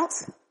put out,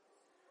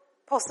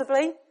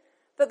 possibly,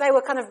 that they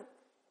were kind of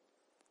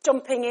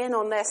jumping in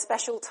on their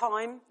special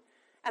time.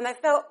 And they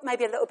felt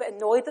maybe a little bit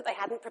annoyed that they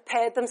hadn't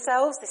prepared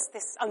themselves.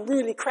 This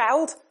unruly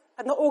crowd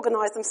had not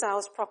organised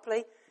themselves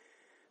properly.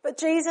 But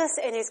Jesus,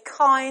 in his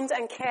kind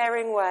and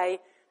caring way,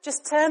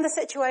 just turned the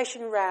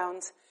situation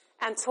round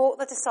and taught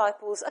the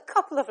disciples a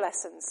couple of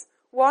lessons.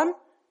 One,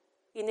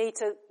 you need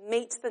to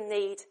meet the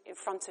need in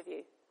front of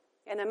you.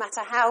 And no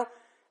matter how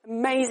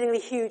amazingly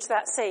huge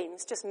that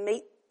seems, just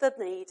meet the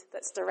need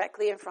that's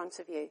directly in front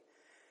of you.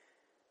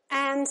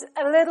 And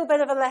a little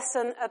bit of a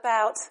lesson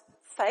about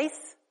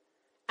faith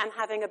and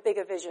having a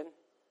bigger vision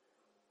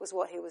was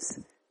what he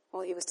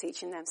was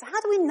teaching them. So how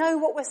do we know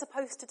what we're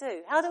supposed to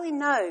do? How do we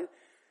know,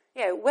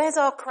 where's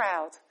our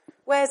crowd?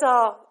 Where's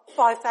our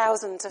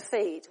 5,000 to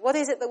feed? What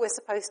is it that we're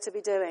supposed to be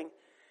doing?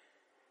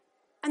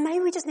 And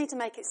maybe we just need to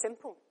make it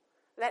simple.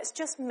 Let's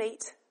just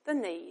meet the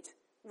need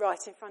right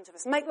in front of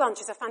us. Make Lunch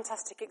is a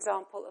fantastic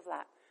example of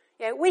that.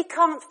 We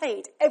can't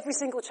feed every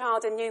single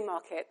child in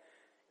Newmarket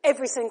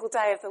every single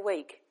day of the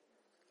week.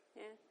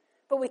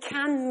 but we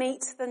can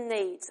meet the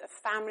needs of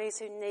families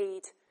who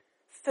need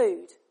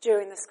food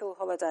during the school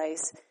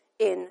holidays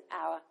in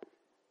our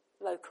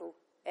local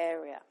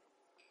area.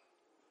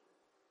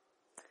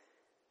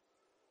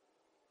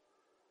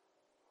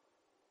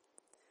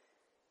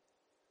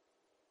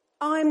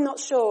 I'm not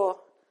sure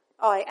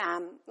that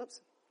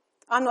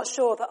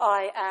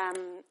I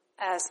am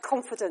as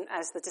confident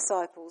as the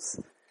disciples,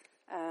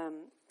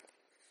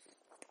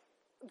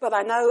 but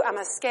I know I'm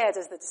as scared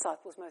as the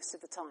disciples most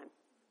of the time.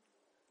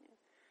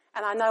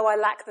 And I know I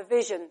lack the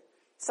vision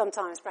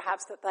sometimes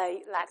perhaps that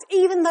they lacked.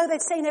 Even though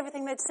they'd seen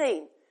everything they'd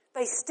seen,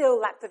 they still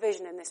lacked the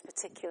vision in this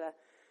particular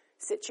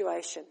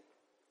situation.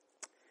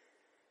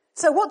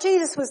 So what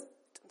Jesus was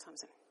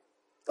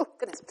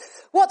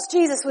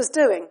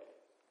doing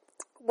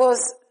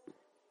was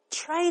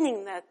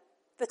training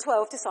the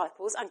 12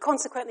 disciples, and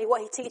consequently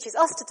what he teaches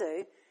us to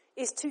do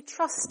is to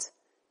trust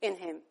in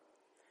him.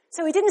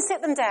 So he didn't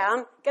sit them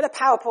down, get a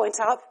PowerPoint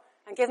up,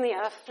 and give me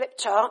a flip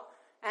chart,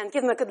 and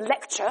give them a good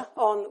lecture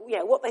on,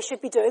 what they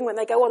should be doing when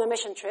they go on a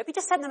mission trip. He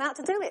just sent them out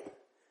to do it.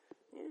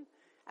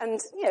 And,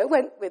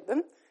 went with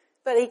them.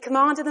 But he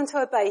commanded them to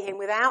obey him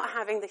without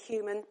having the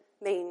human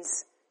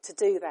means to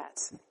do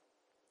that.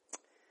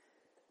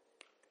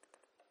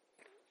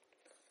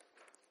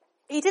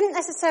 He didn't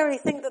necessarily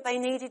think that they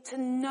needed to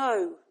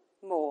know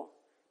more,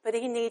 but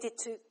they needed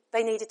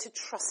to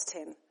trust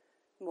him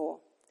more.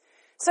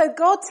 So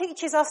God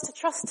teaches us to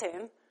trust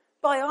him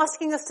by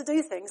asking us to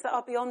do things that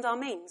are beyond our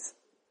means.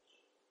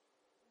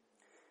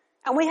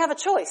 And we have a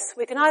choice.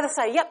 We can either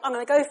say, yep, I'm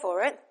going to go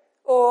for it,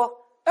 or,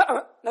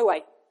 no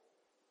way.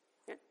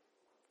 Yeah.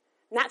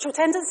 Natural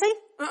tendency?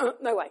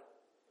 No way.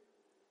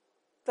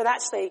 But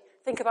actually,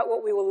 think about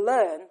what we will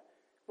learn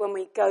when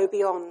we go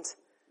beyond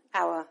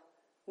our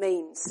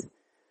means.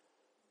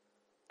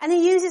 And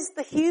he uses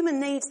the human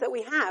needs that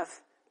we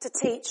have to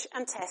teach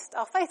and test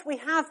our faith. We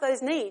have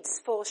those needs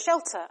for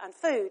shelter and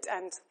food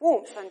and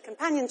warmth and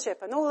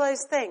companionship and all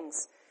those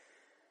things.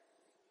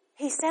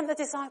 He sent the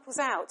disciples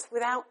out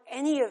without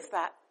any of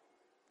that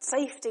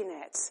safety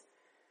net.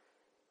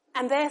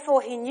 And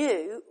therefore he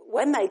knew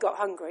when they got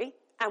hungry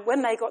and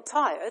when they got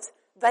tired,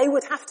 they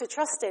would have to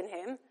trust in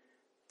him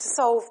to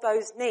solve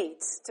those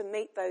needs, to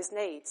meet those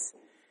needs.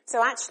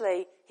 So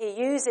actually, he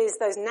uses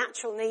those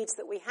natural needs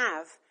that we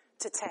have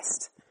to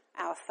test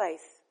our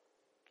faith.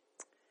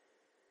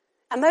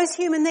 And those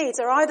human needs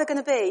are either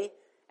going to be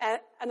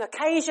an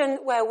occasion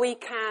where we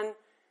can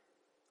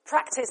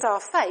practice our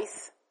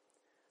faith,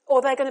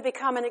 or they're going to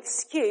become an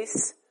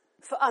excuse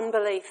for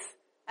unbelief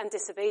and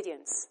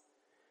disobedience.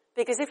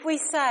 Because if we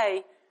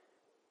say,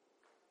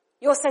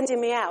 you're sending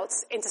me out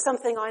into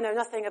something I know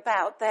nothing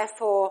about,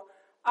 therefore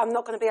I'm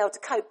not going to be able to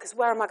cope, because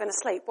where am I going to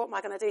sleep? What am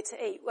I going to do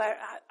to eat?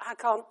 I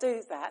can't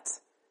do that.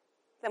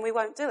 Then we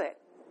won't do it.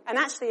 And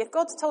actually, if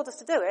God's told us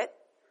to do it,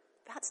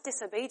 that's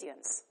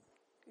disobedience.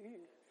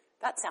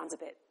 That sounds a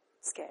bit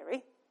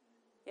scary.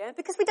 Yeah,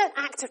 because we don't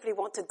actively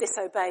want to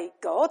disobey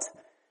God.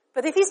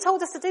 But if he's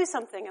told us to do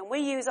something and we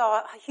use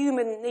our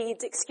human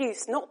need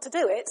excuse not to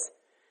do it,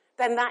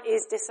 then that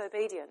is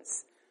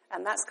disobedience.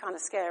 And that's kind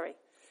of scary.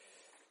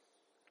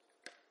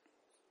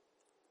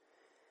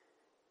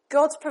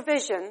 God's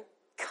provision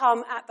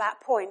come at that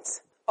point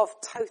of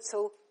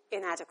total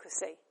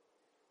inadequacy.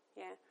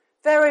 Yeah.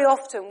 Very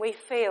often we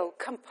feel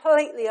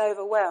completely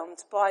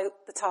overwhelmed by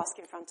the task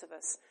in front of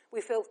us.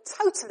 We feel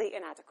totally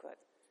inadequate.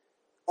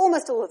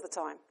 Almost all of the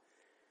time.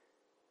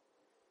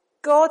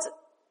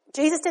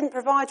 Jesus didn't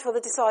provide for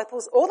the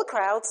disciples or the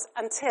crowds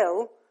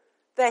until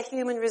their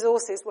human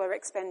resources were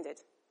expended.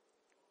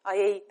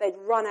 I.e., they'd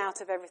run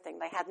out of everything.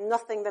 They had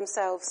nothing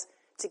themselves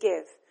to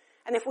give.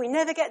 And if we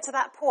never get to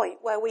that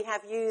point where we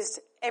have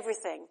used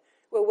everything,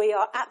 where we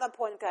are at that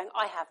point of going,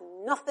 I have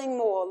nothing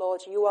more,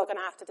 Lord, you are going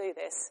to have to do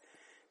this,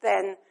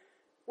 then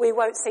we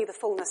won't see the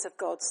fullness of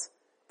God's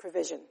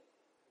provision.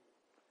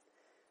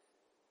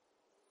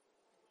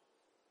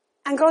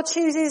 And God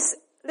chooses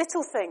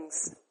little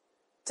things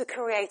to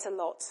create a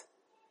lot.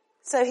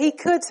 So he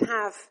could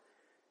have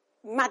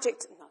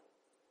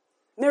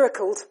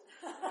miracled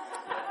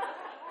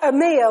a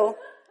meal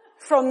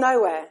from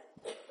nowhere.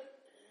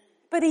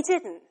 But he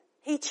didn't.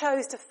 He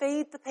chose to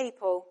feed the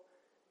people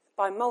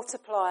by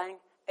multiplying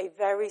a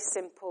very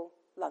simple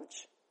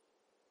lunch.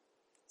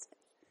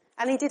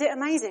 And he did it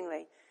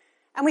amazingly.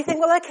 And we think,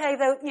 well, okay,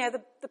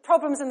 the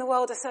problems in the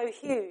world are so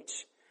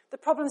huge. The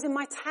problems in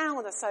my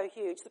town are so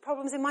huge. The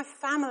problems in my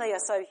family are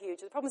so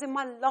huge. The problems in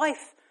my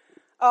life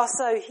are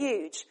so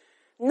huge.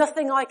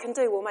 Nothing I can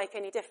do will make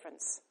any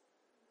difference.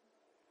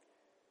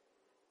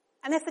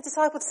 And if the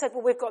disciples said,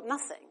 well, we've got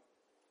nothing,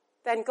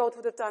 then God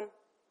would have done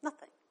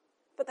nothing.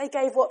 But they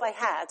gave what they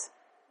had,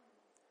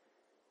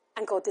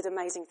 and God did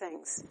amazing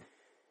things.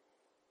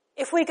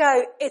 If we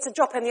go, it's a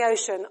drop in the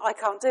ocean, I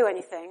can't do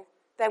anything,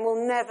 then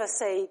we'll never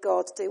see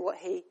God do what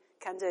he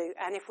can do.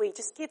 And if we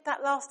just give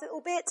that last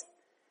little bit,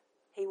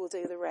 he will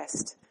do the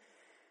rest.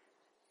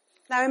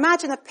 Now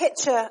imagine a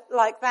picture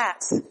like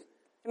that.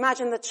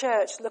 Imagine the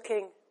church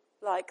looking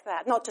like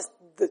that. Not just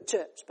the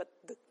church, but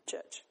the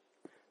church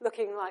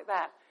looking like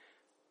that.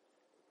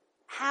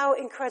 How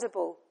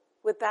incredible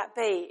would that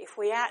be if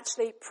we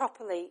actually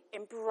properly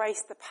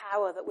embraced the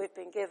power that we've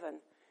been given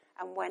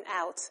and went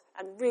out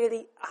and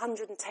really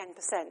 110%,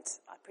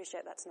 I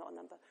appreciate that's not a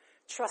number,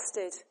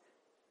 trusted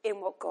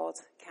in what God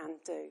can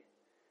do.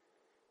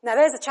 Now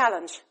there's a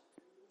challenge.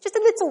 Just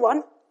a little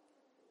one.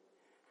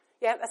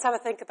 Yeah, let's have a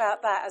think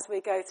about that as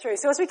we go through.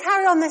 So as we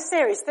carry on this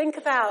series, think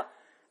about,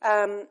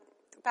 Ban,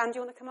 do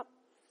you want to come up?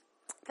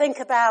 Think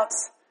about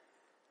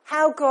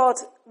how God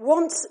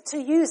wants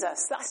to use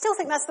us. I still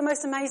think that's the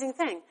most amazing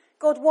thing.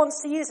 God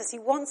wants to use us. He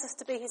wants us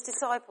to be his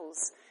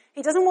disciples.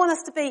 He doesn't want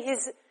us to be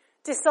his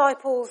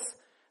disciples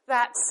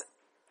that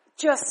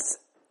just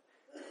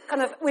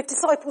kind of, we've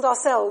discipled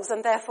ourselves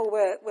and therefore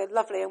we're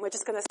lovely and we're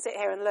just going to sit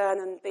here and learn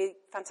and be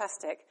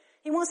fantastic.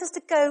 He wants us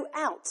to go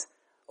out.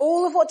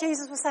 All of what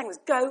Jesus was saying was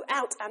go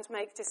out and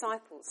make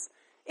disciples.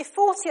 If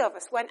 40 of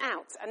us went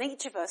out and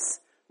each of us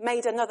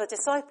made another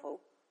disciple,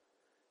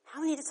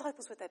 how many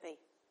disciples would there be?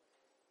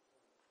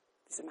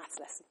 This is a maths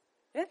lesson.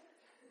 Yeah?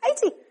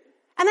 80.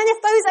 And then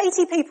if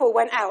those 80 people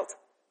went out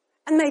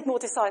and made more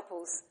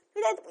disciples,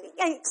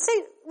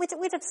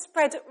 we'd have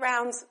spread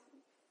around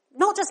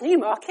not just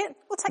Newmarket,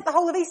 we'll take the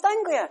whole of East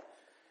Anglia.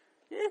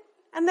 Yeah?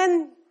 And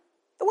then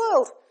the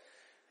world.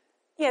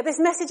 Yeah, this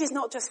message is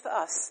not just for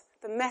us.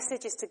 The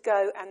message is to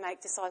go and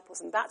make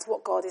disciples, and that's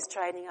what God is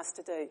training us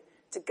to do,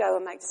 to go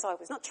and make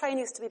disciples. He's not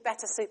training us to be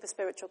better super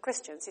spiritual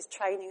Christians, he's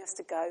training us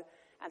to go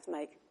and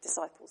make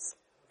disciples.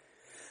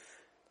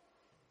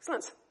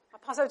 Excellent. I'll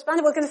pass over to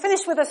Bandy. We're going to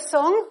finish with a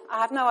song. I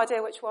have no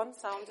idea which one,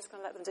 so I'm just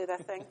going to let them do their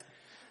thing.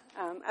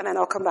 And then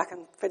I'll come back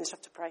and finish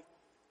up to pray.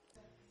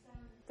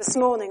 This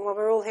morning, when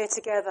we're all here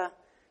together,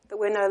 that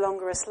we're no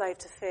longer a slave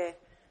to fear.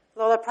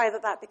 Lord, I pray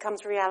that that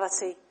becomes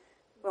reality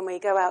when we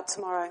go out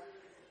tomorrow,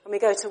 when we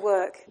go to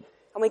work,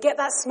 and we get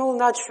that small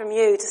nudge from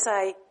you to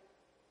say,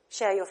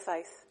 share your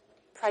faith,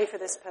 pray for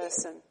this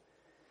person.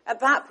 At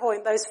that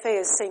point, those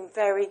fears seem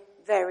very,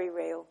 very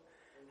real.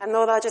 And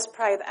Lord, I just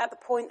pray that at the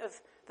point of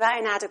that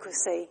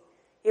inadequacy,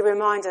 you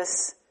remind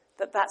us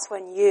that that's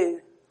when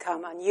you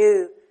come and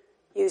you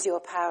use your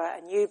power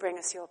and you bring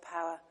us your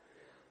power.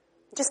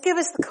 Just give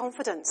us the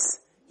confidence.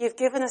 You've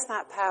given us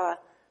that power.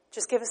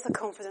 Just give us the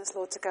confidence,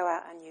 Lord, to go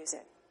out and use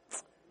it.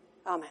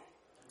 Amen.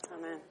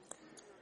 Amen.